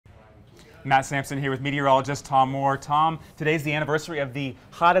Matt Sampson here with meteorologist Tom Moore. Tom, today's the anniversary of the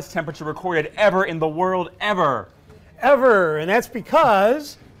hottest temperature recorded ever in the world, ever. Ever, and that's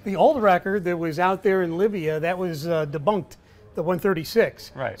because the old record that was out there in Libya, that was debunked, the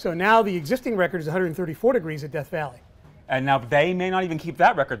 136. Right. So now the existing record is 134 degrees at Death Valley. And now they may not even keep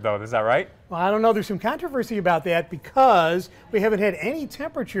that record though, is that right? Well, I don't know, there's some controversy about that because we haven't had any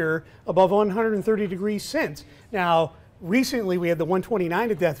temperature above 130 degrees since. Now, recently we had the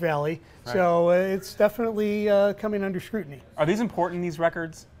 129 at Death Valley, right. So it's definitely coming under scrutiny. Are these important, these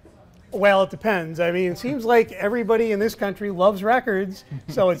records? Well, it depends. I mean, it seems like everybody in this country loves records,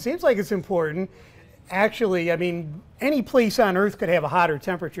 so it seems like it's important. Actually, I mean, any place on Earth could have a hotter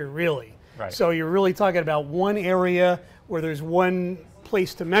temperature, really. Right. So you're really talking about one area where there's one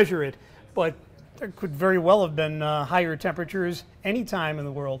place to measure it, but there could very well have been higher temperatures any time in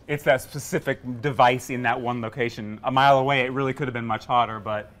the world. It's that specific device in that one location. A mile away, it really could have been much hotter,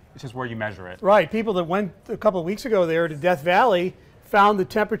 but it's just where you measure it. Right. People that went a couple of weeks ago there to Death Valley found the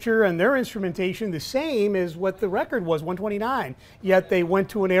temperature and their instrumentation the same as what the record was, 129. Yet they went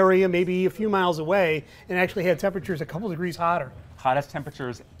to an area maybe a few miles away and actually had temperatures a couple degrees hotter. Hottest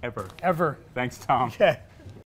temperatures ever. Ever. Thanks, Tom. Okay.